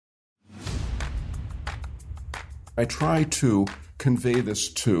I try to convey this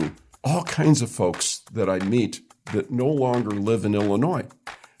to all kinds of folks that I meet that no longer live in Illinois.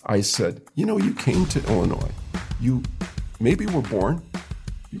 I said, you came to Illinois. You maybe were born.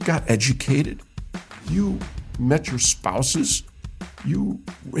 You got educated. You met your spouses. You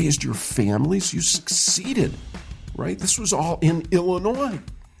raised your families. You succeeded, right? This was all in Illinois.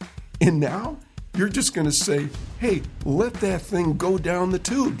 And now you're just going to say, hey, let that thing go down the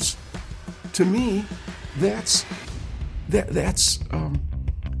tubes. To me, that's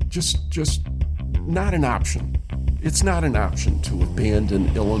just not an option. It's not an option to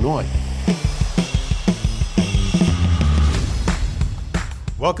abandon Illinois.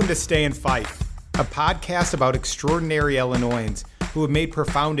 Welcome to Stay and Fight, a podcast about extraordinary Illinoisans who have made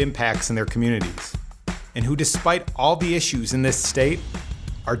profound impacts in their communities and who, despite all the issues in this state,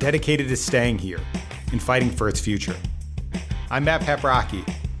 are dedicated to staying here and fighting for its future. I'm Matt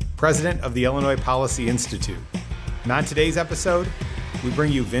Paprocki, president of the Illinois Policy Institute. And on today's episode, we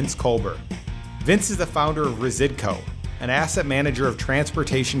bring you Vince Kolber. Vince is the founder of Residco, an asset manager of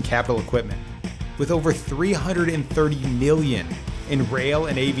transportation capital equipment, with over $330 million in rail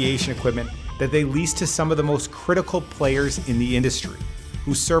and aviation equipment that they lease to some of the most critical players in the industry,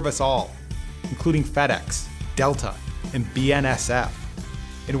 who serve us all, including FedEx, Delta, and BNSF.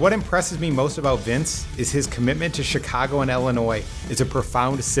 And what impresses me most about Vince is his commitment to Chicago and Illinois as a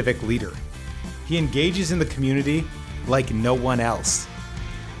profound civic leader. He engages in the community like no one else.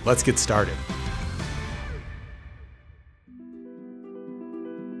 Let's get started.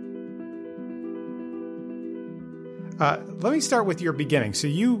 Let me start with your beginning. So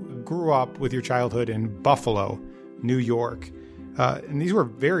you grew up with your childhood in Buffalo, New York, and these were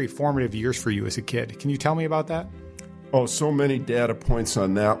very formative years for you as a kid. Can you tell me about that? Oh, so many data points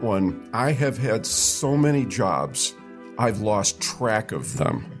on that one. I have had so many jobs, I've lost track of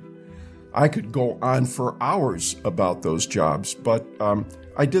them. I could go on for hours about those jobs, but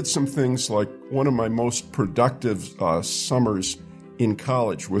I did some things like one of my most productive summers in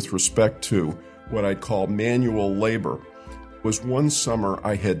college with respect to what I'd call manual labor was one summer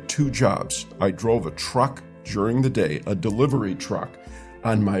I had two jobs. I drove a truck during the day, a delivery truck.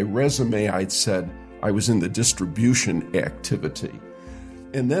 On my resume, I'd said I was in the distribution activity.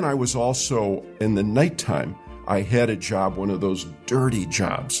 And then I was also, in the nighttime, I had a job, one of those dirty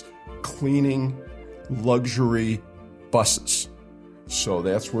jobs, cleaning luxury buses. So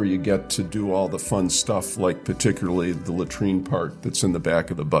that's where you get to do all the fun stuff, like particularly the latrine part that's in the back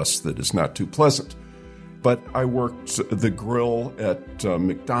of the bus that is not too pleasant. But I worked the grill at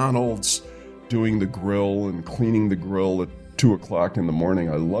McDonald's, doing the grill and cleaning the grill at 2 o'clock in the morning.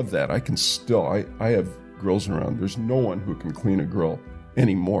 I love that. I have grills around. There's no one who can clean a grill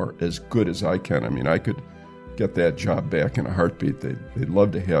anymore as good as I can. I mean, I could get that job back in a heartbeat. They'd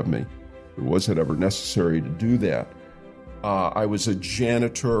love to have me. It wasn't ever necessary to do that. I was a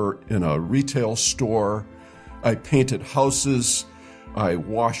janitor in a retail store. I painted houses. I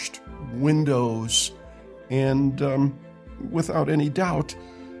washed windows. And without any doubt,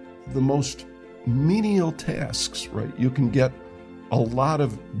 the most menial tasks, right? You can get a lot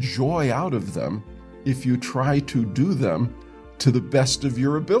of joy out of them if you try to do them to the best of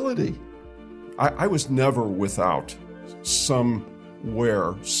your ability. I was never without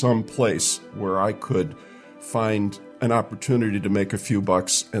somewhere, some place where I could find an opportunity to make a few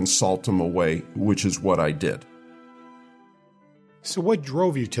bucks and salt them away, which is what I did. So what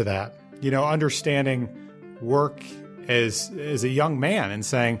drove you to that? Understanding work as a young man and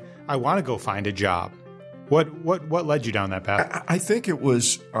saying, I want to go find a job. What led you down that path? I think it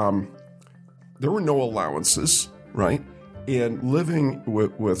was, there were no allowances, right? And living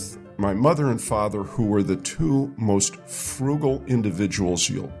with my mother and father, who were the two most frugal individuals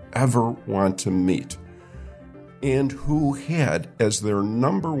you'll ever want to meet, and who had as their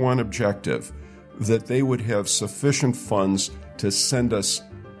number one objective that they would have sufficient funds to send us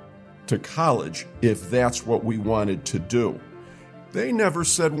to college if that's what we wanted to do. They never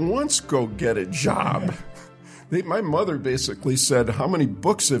said once, go get a job. My mother basically said, how many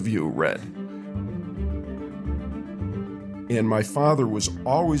books have you read? And my father was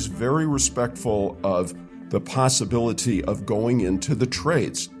always very respectful of the possibility of going into the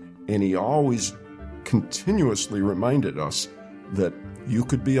trades. And he always continuously reminded us that you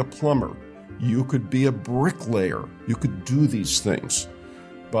could be a plumber, you could be a bricklayer, you could do these things.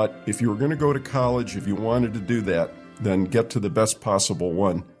 But if you were going to go to college, if you wanted to do that, then get to the best possible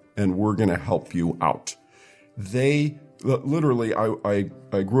one, and we're going to help you out. They, literally, I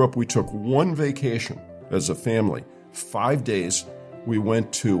grew up, we took one vacation as a family, 5 days. We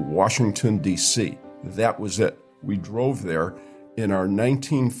went to Washington, D.C. That was it. We drove there in our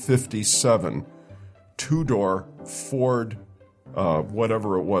 1957 two-door Ford,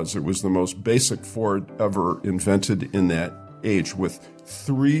 whatever it was. It was the most basic Ford ever invented in that age, with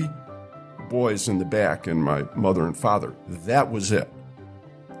 3 boys in the back and my mother and father. That was it.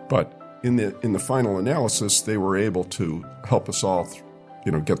 But in the final analysis, they were able to help us all,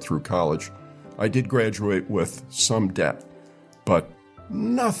 get through college. I did graduate with some debt, but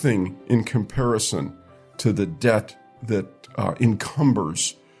nothing in comparison to the debt that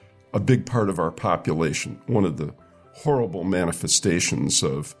encumbers a big part of our population. One of the horrible manifestations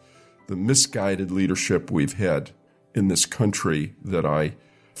of the misguided leadership we've had in this country that I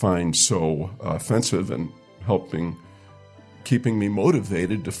find so offensive and keeping me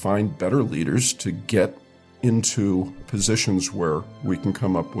motivated to find better leaders to get into positions where we can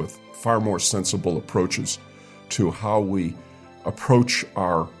come up with far more sensible approaches to how we approach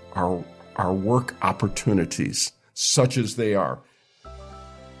our work opportunities, such as they are.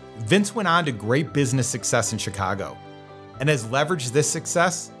 Vince went on to great business success in Chicago and has leveraged this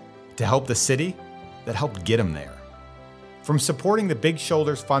success to help the city that helped get him there. From supporting the Big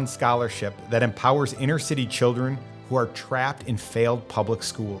Shoulders Fund scholarship that empowers inner city children who are trapped in failed public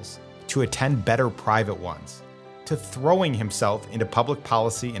schools to attend better private ones, to throwing himself into public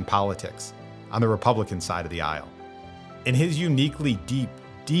policy and politics on the Republican side of the aisle. And his uniquely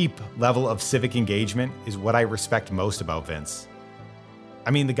deep level of civic engagement is what I respect most about Vince.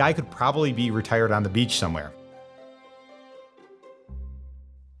 I mean, the guy could probably be retired on the beach somewhere.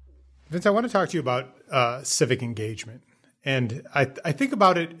 Vince, I want to talk to you about civic engagement. And I think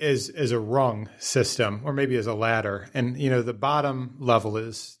about it as a rung system, or maybe as a ladder. And, the bottom level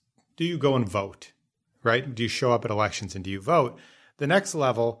is, do you go and vote, right? Do you show up at elections and do you vote? The next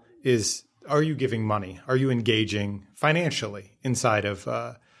level is, are you giving money? Are you engaging financially inside of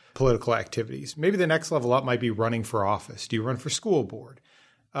political activities? Maybe the next level up might be running for office. Do you run for school board?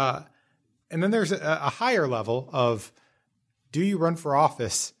 And then there's a higher level of, do you run for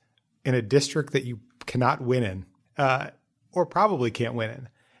office in a district that you cannot win in, or probably can't win in?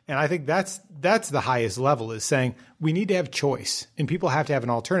 And I think that's the highest level, is saying we need to have choice and people have to have an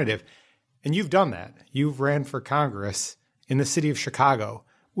alternative. And you've done that. You've ran for Congress in the city of Chicago,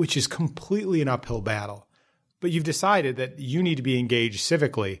 which is completely an uphill battle. But you've decided that you need to be engaged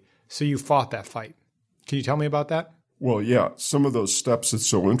civically, so you fought that fight. Can you tell me about that? Well, yeah, some of those steps, it's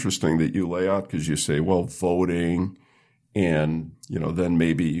so interesting that you lay out, because you say, well, voting, and, then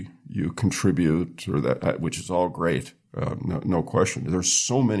maybe you contribute, or that, which is all great. No question. There's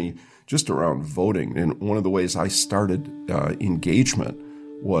so many just around voting. And one of the ways I started engagement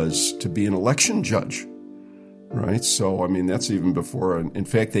was to be an election judge, right? So, that's even before. In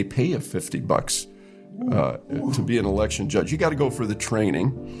fact, they pay you $50 to be an election judge. You got to go for the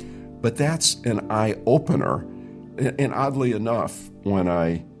training, but that's an eye opener. And oddly enough, when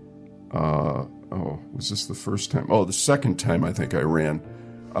was this the first time? Oh, the second time I think I ran.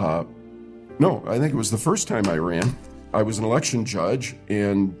 No, I think it was the first time I ran. I was an election judge,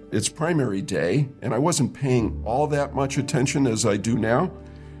 and it's primary day, and I wasn't paying all that much attention as I do now.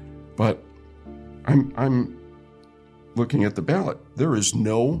 But I'm looking at the ballot. There is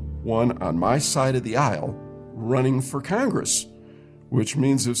no one on my side of the aisle running for Congress, which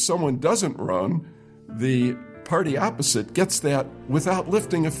means if someone doesn't run, the party opposite gets that without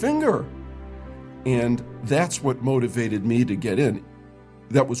lifting a finger. And that's what motivated me to get in.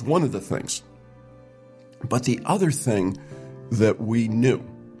 That was one of the things. But the other thing that we knew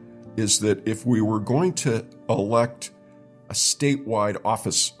is that if we were going to elect a statewide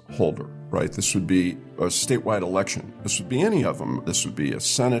office holder, right? This would be a statewide election. This would be any of them. This would be a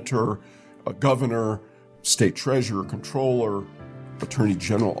senator, a governor, state treasurer, controller, attorney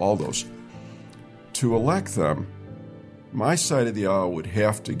general, all those. To elect them, my side of the aisle would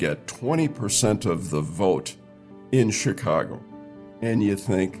have to get 20% of the vote in Chicago. And you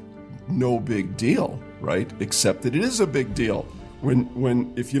think, no big deal, right? Except that it is a big deal.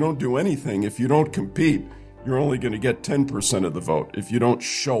 When if you don't do anything, if you don't compete, you're only going to get 10% of the vote if you don't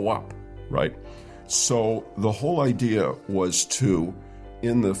show up, right? So the whole idea was to,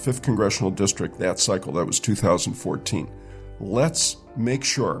 in the 5th Congressional District, that cycle, that was 2014, let's make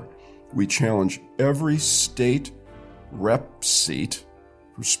sure we challenge every state rep seat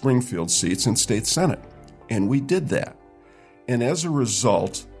for Springfield seats in state Senate. And we did that. And as a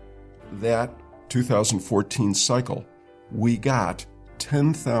result, that 2014 cycle, we got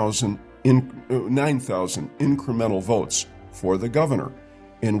 9,000 incremental votes for the governor.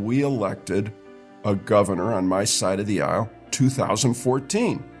 And we elected a governor on my side of the aisle,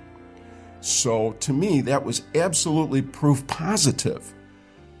 2014. So to me, that was absolutely proof positive.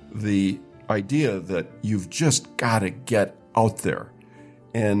 The idea that you've just got to get out there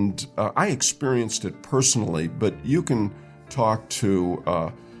And I experienced it personally, but you can talk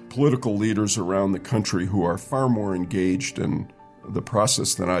to political leaders around the country who are far more engaged in the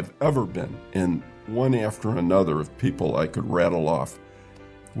process than I've ever been. And one after another of people I could rattle off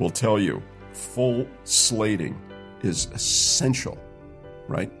will tell you full slating is essential,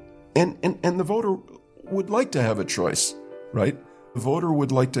 right? And the voter would like to have a choice, right? The voter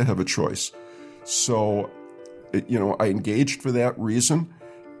would like to have a choice. So, I engaged for that reason.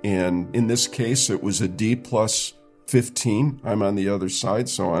 And in this case, it was a D plus 15. I'm on the other side,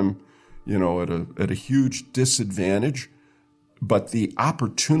 so I'm, at a huge disadvantage. But the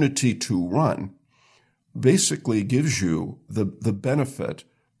opportunity to run basically gives you the benefit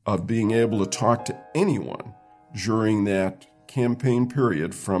of being able to talk to anyone during that campaign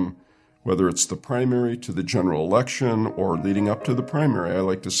period, from whether it's the primary to the general election or leading up to the primary. I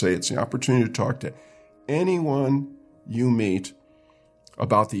like to say it's the opportunity to talk to anyone you meet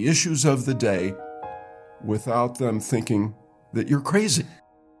about the issues of the day without them thinking that you're crazy.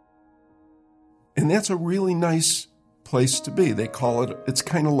 And that's a really nice place to be. They call it's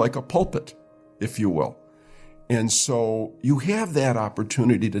kind of like a pulpit, if you will. And so you have that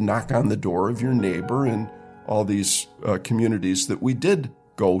opportunity to knock on the door of your neighbor, and all these communities that we did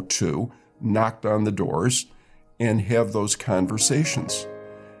go to knocked on the doors and have those conversations.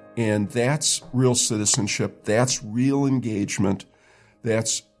 And that's real citizenship. That's real engagement.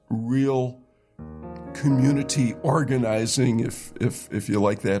 That's real community organizing, if you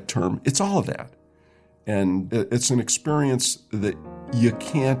like that term. It's all of that. And it's an experience that you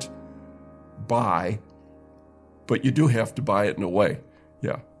can't buy, but you do have to buy it in a way.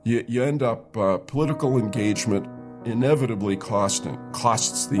 Yeah. You end up, political engagement inevitably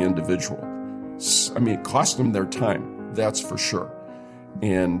costs the individual. I mean, it costs them their time, that's for sure.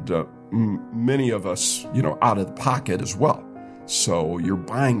 And many of us, out of the pocket as well. So you're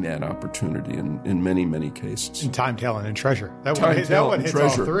buying that opportunity in many, many cases. And time, talent, and treasure. That one hits all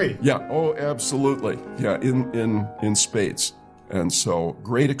three. Yeah. Oh, absolutely. Yeah. In spades. And so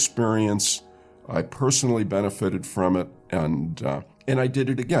great experience. I personally benefited from it, and I did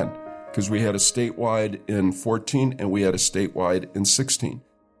it again because we had a statewide in 14 and we had a statewide in 16.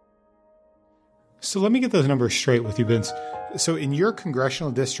 So let me get those numbers straight with you, Vince. So in your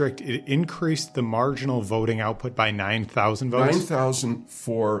congressional district, it increased the marginal voting output by 9,000 votes? 9,000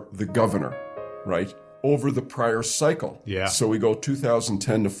 for the governor, right, over the prior cycle. Yeah. So we go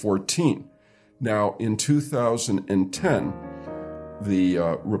 2010 to 14. Now, in 2010, the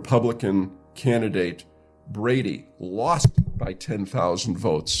Republican candidate Brady lost by 10,000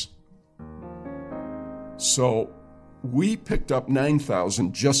 votes. So we picked up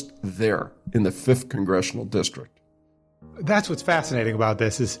 9,000 just there in the 5th congressional district. That's what's fascinating about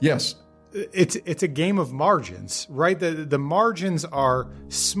this is yes, it's a game of margins, right? The margins are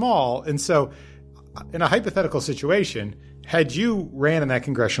small, and so in a hypothetical situation, had you ran in that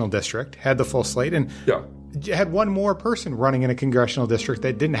congressional district, had the full slate, and had one more person running in a congressional district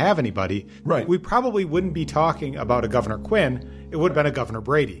that didn't have anybody, right, we probably wouldn't be talking about a Governor Quinn. It would have been a Governor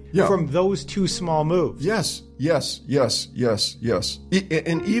Brady from those two small moves. Yes.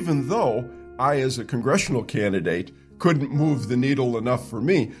 And even though I, as a congressional candidate, couldn't move the needle enough for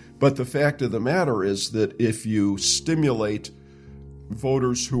me, but the fact of the matter is that if you stimulate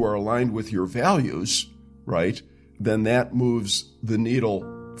voters who are aligned with your values, right, then that moves the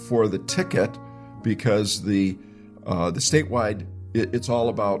needle for the ticket, because the statewide, it's all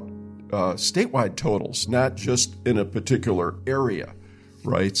about statewide totals, not just in a particular area,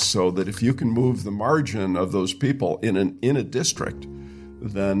 right? So that if you can move the margin of those people in a district,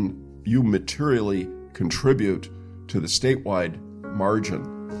 then you materially contribute to the statewide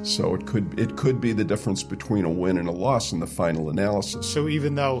margin. So it could be the difference between a win and a loss in the final analysis. So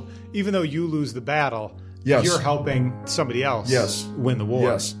even though you lose the battle, yes, you're helping somebody else win the war.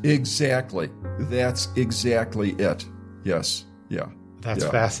 Yes, exactly. That's exactly it. Yes. Yeah. That's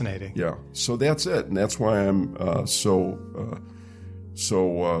fascinating. Yeah. So that's it. And that's why I'm so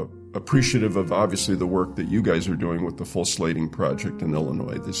appreciative of, obviously, the work that you guys are doing with the full slating project in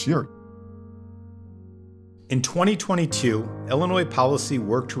Illinois this year. In 2022, Illinois policy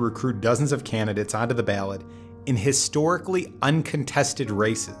worked to recruit dozens of candidates onto the ballot in historically uncontested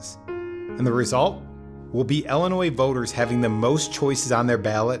races. And the result will be Illinois voters having the most choices on their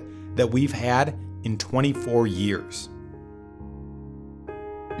ballot that we've had in 24 years.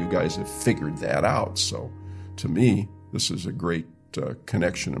 You guys have figured that out. So to me, this is a great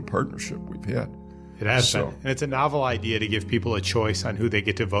connection and partnership we've had. It has been. And it's a novel idea to give people a choice on who they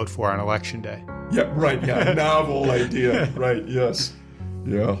get to vote for on Election Day. Yeah, right. Yeah, novel idea. Right, yes.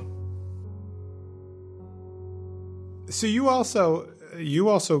 Yeah. So you also, you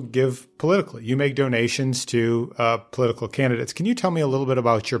also give politically. You make donations to political candidates. Can you tell me a little bit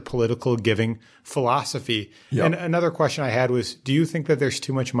about your political giving philosophy? Yep. And another question I had was, do you think that there's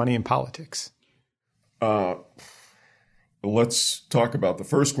too much money in politics? Let's talk about the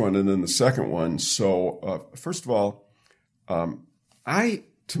first one and then the second one. So first of all,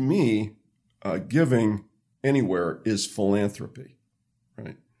 to me, giving anywhere is philanthropy,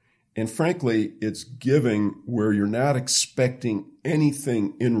 right? And frankly, it's giving where you're not expecting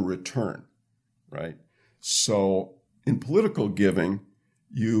anything in return, right? So in political giving,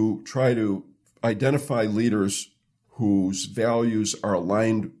 you try to identify leaders whose values are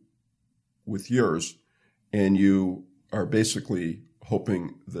aligned with yours, and you are basically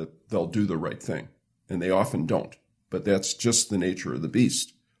hoping that they'll do the right thing. And they often don't, but that's just the nature of the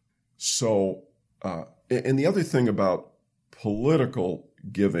beast. So, and the other thing about political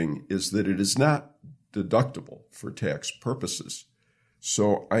giving is that it is not deductible for tax purposes.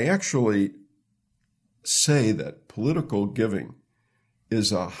 So I actually say that political giving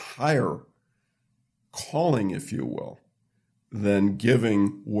is a higher calling, if you will, than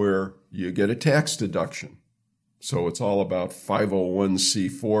giving where you get a tax deduction. So it's all about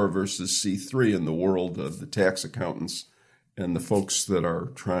 501c4 versus C3 in the world of the tax accountants and the folks that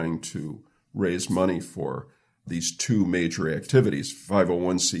are trying to raise money for these two major activities,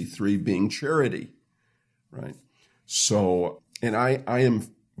 501c3 being charity, right? So, and I am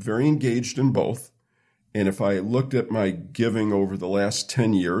very engaged in both. And if I looked at my giving over the last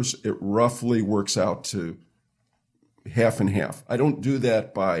 10 years, it roughly works out to half and half. I don't do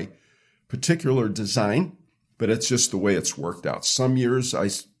that by particular design, but it's just the way it's worked out. Some years I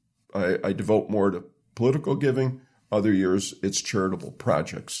devote more to political giving. Other years it's charitable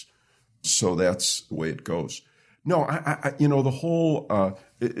projects. So that's the way it goes. No, the whole,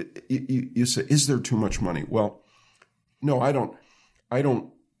 you say, is there too much money? Well, no, I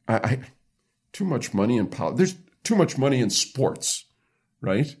don't, too much money in politics. There's too much money in sports,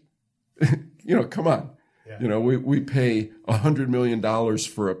 right? Come on. Yeah. We pay $100 million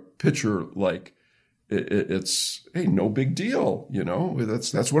for a pitcher like it's, hey, no big deal.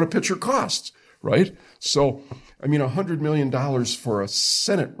 That's what a pitcher costs, right? So, $100 million for a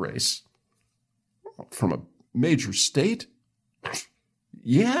Senate race from a major state?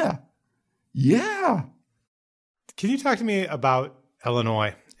 Yeah. Can you talk to me about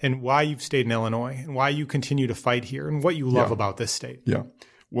Illinois and why you've stayed in Illinois and why you continue to fight here and what you love about this state? Yeah.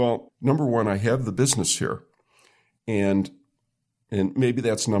 Well, number one, I have the business here. And maybe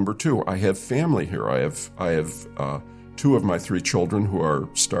that's number two. I have family here. I have two of my three children who are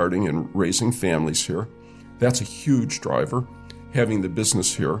starting and raising families here. That's a huge driver. Having the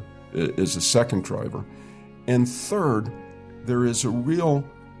business here is a second driver. And third, there is a real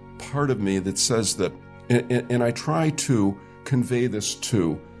part of me that says that, and I try to convey this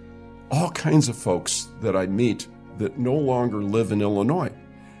to all kinds of folks that I meet that no longer live in Illinois.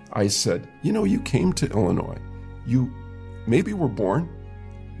 I said, you came to Illinois. You maybe were born.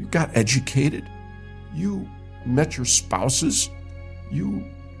 You got educated. You met your spouses. You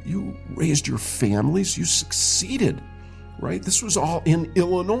raised your families. You succeeded, right? This was all in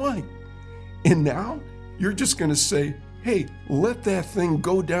Illinois. And now you're just going to say, hey, let that thing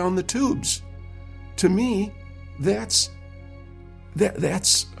go down the tubes. To me, that's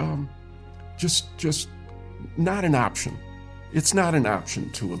just not an option. It's not an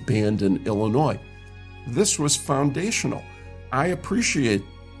option to abandon Illinois. This was foundational. I appreciate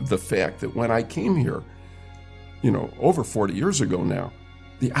the fact that when I came here, over 40 years ago now,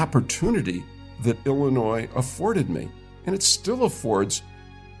 the opportunity that Illinois afforded me, and it still affords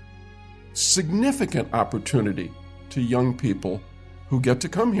significant opportunity to young people who get to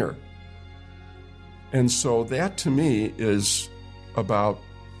come here. And so that to me is about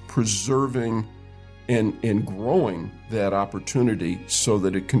preserving and growing that opportunity so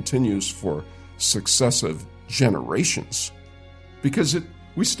that it continues for successive generations. Because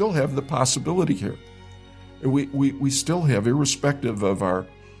we still have the possibility here. And we still have, irrespective of our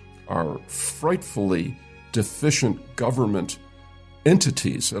frightfully deficient government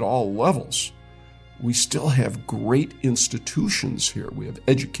entities at all levels, we still have great institutions here. We have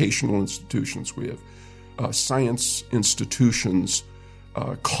educational institutions. We have science institutions,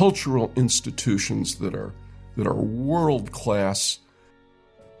 cultural institutions that are world class.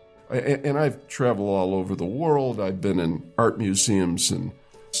 And I've traveled all over the world. I've been in art museums in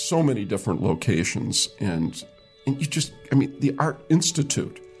so many different locations, and the Art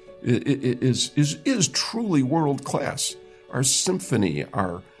Institute is truly world class. Our symphony,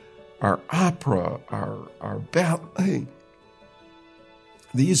 our opera, our ballet.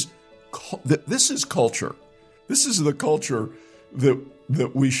 This is culture. This is the culture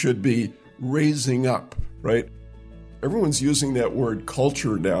that we should be raising up, right? Everyone's using that word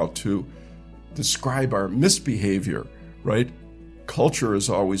culture now to describe our misbehavior, right? Culture has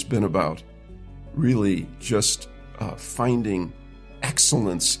always been about really just finding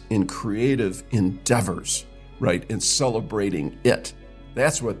excellence in creative endeavors, right? And celebrating it.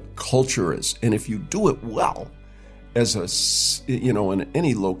 That's what culture is. And if you do it well, as in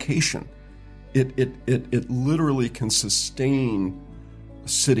any location, it literally can sustain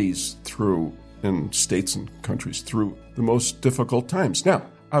cities through, and states and countries through the most difficult times. Now,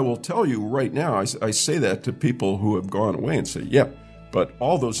 I will tell you right now, I say that to people who have gone away and say, yeah, but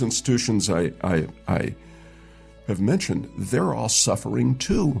all those institutions I have mentioned, they're all suffering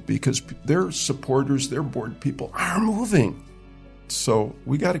too because their supporters, their board people are moving. So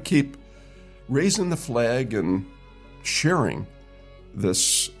we got to keep raising the flag and sharing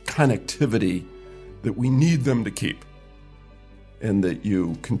this connectivity that we need them to keep, and that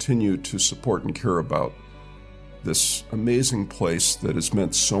you continue to support and care about this amazing place that has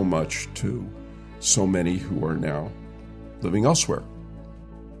meant so much to so many who are now living elsewhere.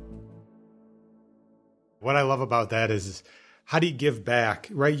 What I love about that is how do you give back,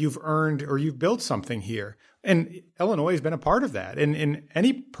 right? You've earned or you've built something here. And Illinois has been a part of that. And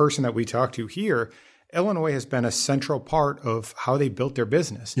any person that we talk to here, Illinois has been a central part of how they built their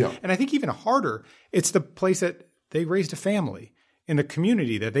business. Yeah. And I think even harder, it's the place that they raised a family, in the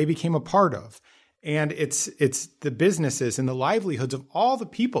community that they became a part of. And it's the businesses and the livelihoods of all the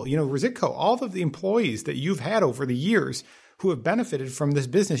people, Rizitco, all of the employees that you've had over the years who have benefited from this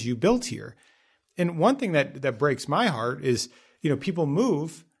business you built here. And one thing that breaks my heart is, people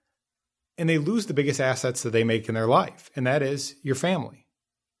move and they lose the biggest assets that they make in their life. And that is your family,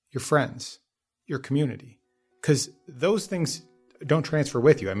 your friends, your community. Because those things don't transfer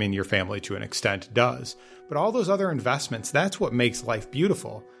with you. I mean, your family to an extent does. But all those other investments, that's what makes life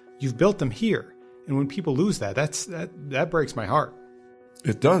beautiful. You've built them here. And when people lose that, that breaks my heart.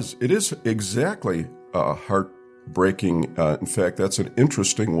 It does. It is exactly heartbreaking. In fact, that's an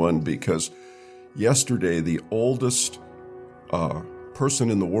interesting one because yesterday the oldest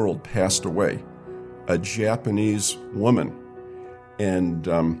person in the world passed away, a Japanese woman. And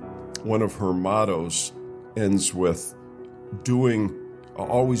one of her mottos ends with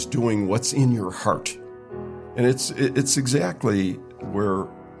always doing what's in your heart. And it's exactly where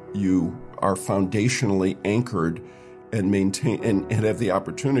you are foundationally anchored and maintain and have the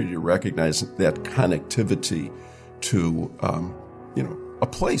opportunity to recognize that connectivity to a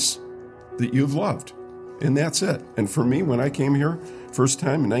place that you've loved. And that's it. And for me, when I came here first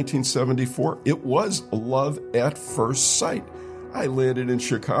time in 1974, it was love at first sight. I landed in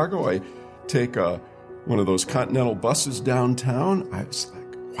Chicago. I take one of those Continental buses downtown. I was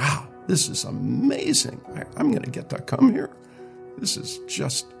like, wow, this is amazing. I'm going to get to come here. This is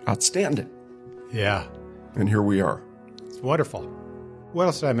just outstanding. Yeah. And here we are. It's wonderful. What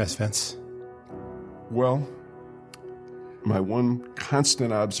else did I miss, Vince? Well, my one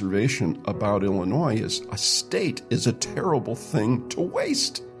constant observation about Illinois is a state is a terrible thing to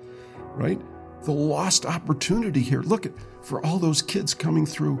waste, right? The lost opportunity here. Look for all those kids coming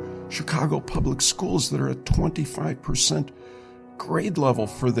through Chicago public schools that are at 25% grade level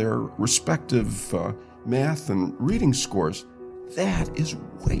for their respective math and reading scores. That is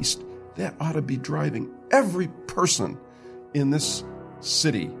waste. That ought to be driving every person in this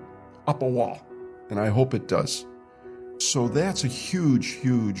city up a wall. And I hope it does. So that's a huge,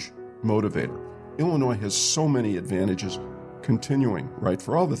 huge motivator. Illinois has so many advantages continuing, right?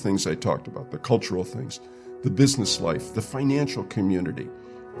 For all the things I talked about, the cultural things, the business life, the financial community,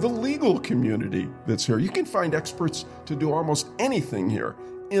 the legal community that's here. You can find experts to do almost anything here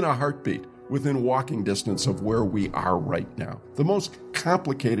in a heartbeat within walking distance of where we are right now. The most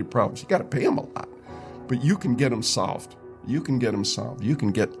complicated problems, you got to pay them a lot, but you can get them solved. You can get them solved. You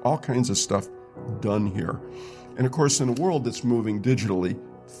can get all kinds of stuff done here. And of course, in a world that's moving digitally,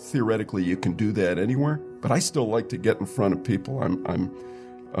 theoretically, you can do that anywhere, but I still like to get in front of people. I'm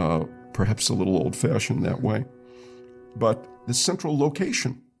perhaps a little old-fashioned that way. But the central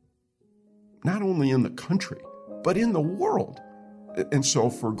location, not only in the country, but in the world. And so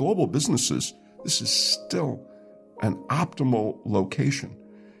for global businesses, this is still an optimal location.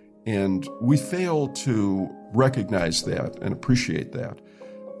 And we fail to recognize that and appreciate that.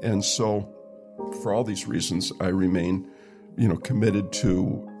 And so for all these reasons, I remain, committed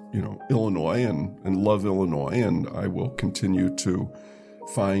to, Illinois and love Illinois. And I will continue to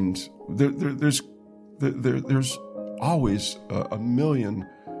find there's always a million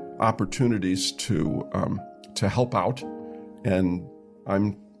opportunities to help out. And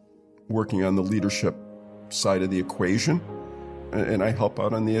I'm working on the leadership side of the equation. and I help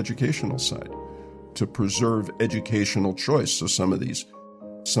out on the educational side to preserve educational choice. So some of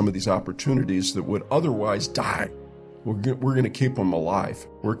these opportunities that would otherwise die, we're going to keep them alive.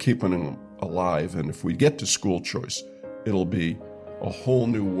 We're keeping them alive. And if we get to school choice, it'll be a whole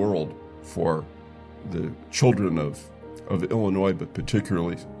new world for the children of Illinois, but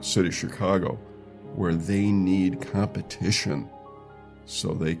particularly the city of Chicago, where they need competition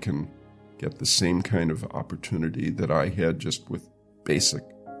so they can get the same kind of opportunity that I had just with basic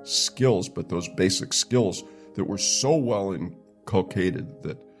skills, but those basic skills that were so well inculcated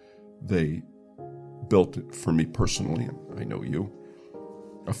that they built it for me personally, and I know you,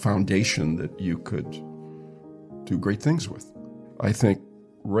 a foundation that you could do great things with. I think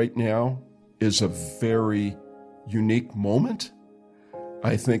right now is a very unique moment.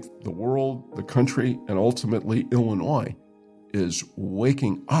 I think the world, the country, and ultimately Illinois is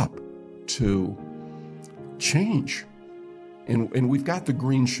waking up to change. And we've got the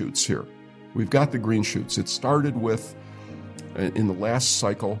green shoots here. We've got the green shoots. It started with, in the last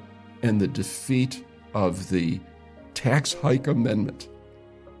cycle, and the defeat of the tax hike amendment.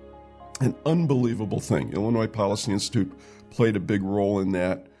 An unbelievable thing. Illinois Policy Institute played a big role in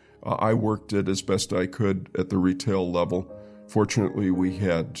that. I worked it as best I could at the retail level. Fortunately, we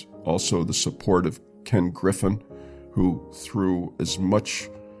had also the support of Ken Griffin, who threw as much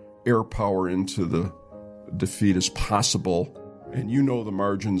air power into the defeat as possible. And you know the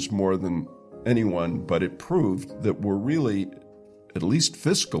margins more than anyone, but it proved that we're really, at least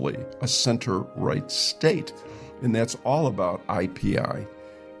fiscally, a center-right state. And that's all about IPI.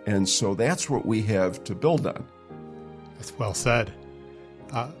 And so that's what we have to build on. That's well said.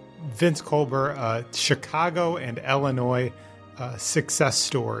 Vince Kolber, Chicago and Illinois success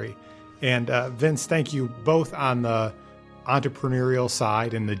story. And Vince, thank you both on the entrepreneurial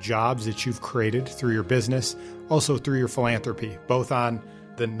side and the jobs that you've created through your business, also through your philanthropy, both on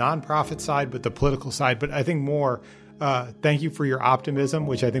the nonprofit side, but the political side. But I think more, thank you for your optimism,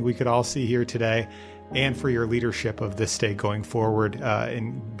 which I think we could all see here today, and for your leadership of this state going forward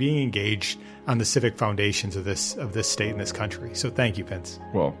and being engaged on the civic foundations of this state and this country. So thank you, Vince.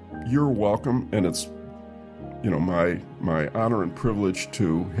 Well, you're welcome, and it's my honor and privilege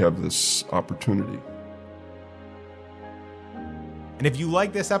to have this opportunity. And if you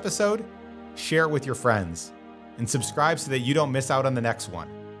like this episode, share it with your friends and subscribe so that you don't miss out on the next one.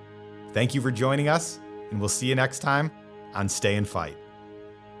 Thank you for joining us, and we'll see you next time on Stay and Fight.